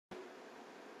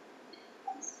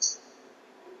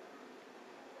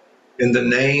In the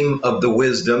name of the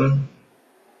wisdom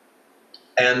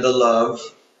and the love,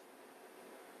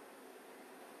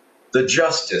 the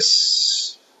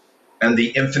justice and the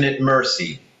infinite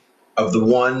mercy of the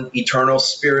one eternal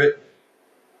Spirit.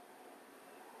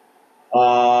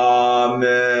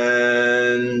 Amen.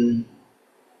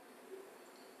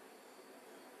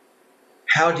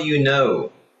 How do you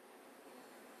know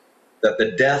that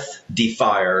the death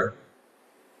defier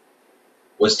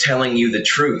was telling you the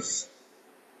truth?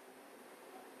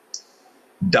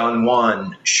 Don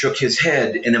Juan shook his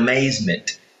head in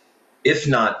amazement, if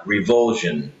not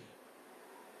revulsion.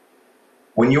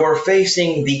 When you are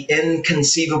facing the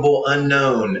inconceivable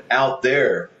unknown out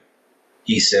there,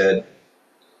 he said,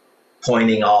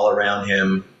 pointing all around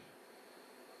him,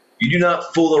 you do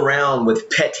not fool around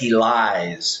with petty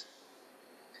lies.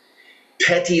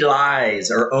 Petty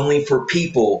lies are only for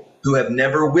people who have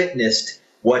never witnessed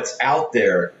what's out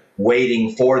there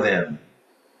waiting for them.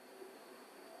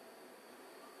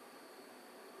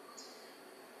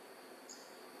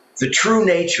 The true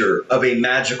nature of a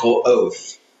magical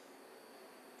oath,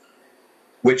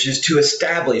 which is to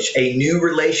establish a new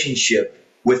relationship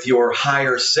with your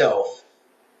higher self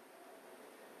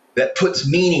that puts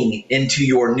meaning into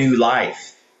your new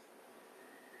life.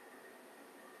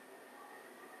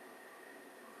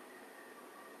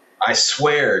 I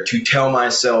swear to tell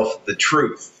myself the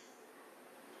truth.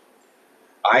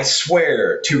 I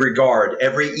swear to regard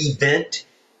every event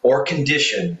or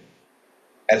condition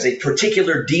as a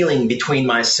particular dealing between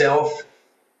myself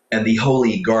and the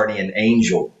holy guardian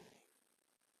angel.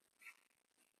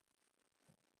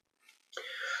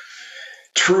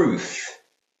 Truth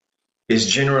is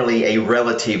generally a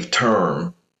relative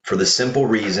term for the simple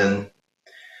reason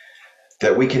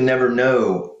that we can never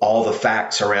know all the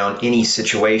facts around any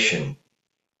situation.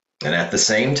 And at the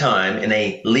same time, in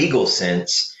a legal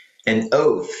sense, an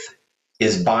oath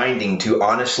is binding to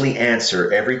honestly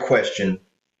answer every question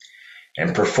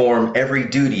and perform every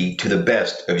duty to the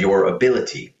best of your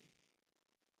ability.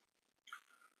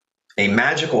 A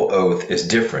magical oath is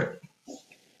different.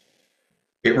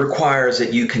 It requires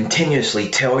that you continuously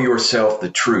tell yourself the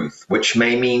truth, which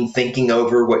may mean thinking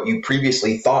over what you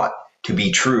previously thought to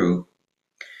be true,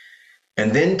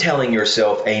 and then telling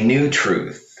yourself a new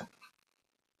truth.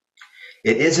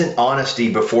 It isn't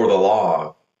honesty before the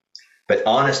law, but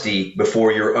honesty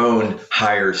before your own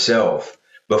higher self,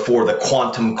 before the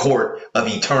quantum court of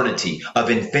eternity, of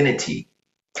infinity.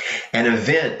 An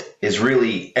event is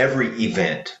really every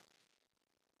event,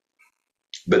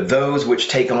 but those which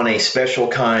take on a special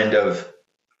kind of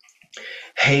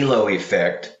halo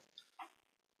effect,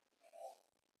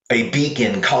 a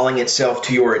beacon calling itself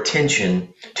to your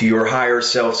attention, to your higher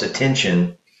self's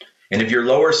attention. And if your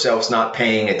lower self's not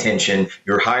paying attention,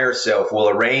 your higher self will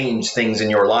arrange things in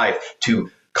your life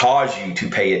to cause you to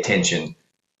pay attention.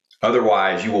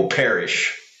 Otherwise, you will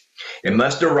perish. It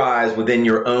must arise within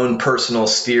your own personal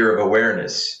sphere of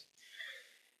awareness.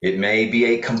 It may be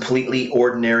a completely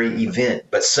ordinary event,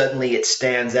 but suddenly it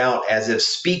stands out as if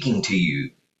speaking to you.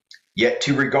 Yet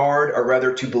to regard, or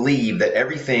rather to believe, that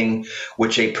everything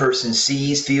which a person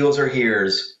sees, feels, or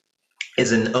hears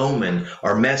is an omen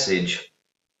or message,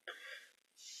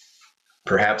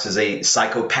 perhaps is a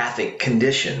psychopathic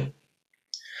condition.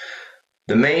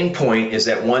 The main point is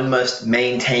that one must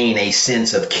maintain a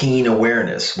sense of keen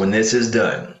awareness when this is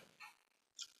done.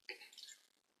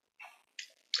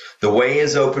 The way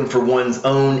is open for one's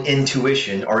own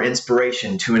intuition or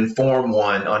inspiration to inform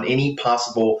one on any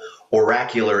possible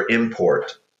oracular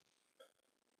import.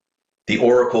 The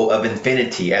oracle of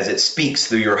infinity as it speaks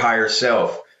through your higher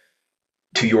self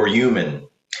to your human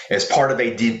as part of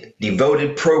a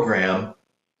devoted program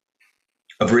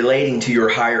of relating to your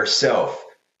higher self,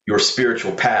 your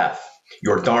spiritual path,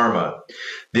 your dharma,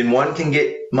 then one can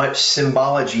get much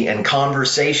symbology and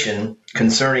conversation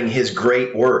concerning his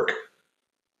great work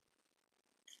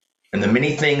and the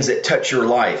many things that touch your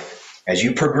life. As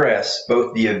you progress,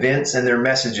 both the events and their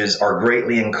messages are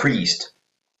greatly increased,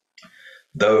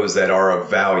 those that are of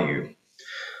value.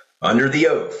 Under the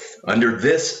oath, under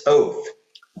this oath,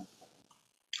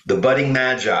 the budding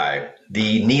magi,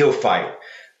 the neophyte,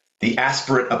 the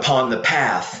aspirant upon the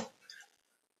path,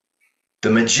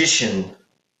 the magician,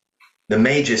 the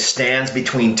magus stands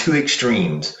between two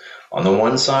extremes. On the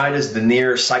one side is the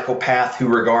near psychopath who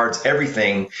regards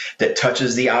everything that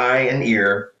touches the eye and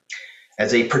ear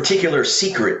as a particular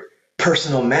secret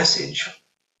personal message.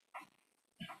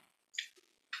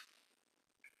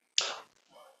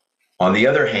 On the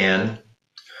other hand,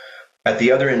 at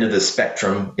the other end of the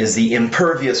spectrum is the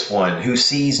impervious one who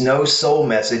sees no soul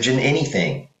message in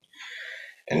anything.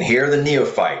 And here the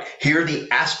neophyte, here the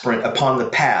aspirant upon the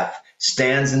path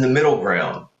stands in the middle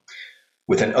ground,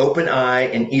 with an open eye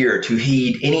and ear to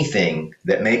heed anything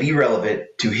that may be relevant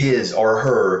to his or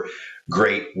her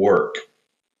great work.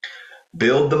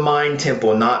 Build the mind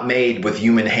temple not made with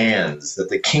human hands, that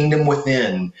the kingdom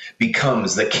within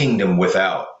becomes the kingdom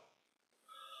without.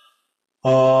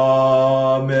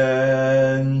 Amen.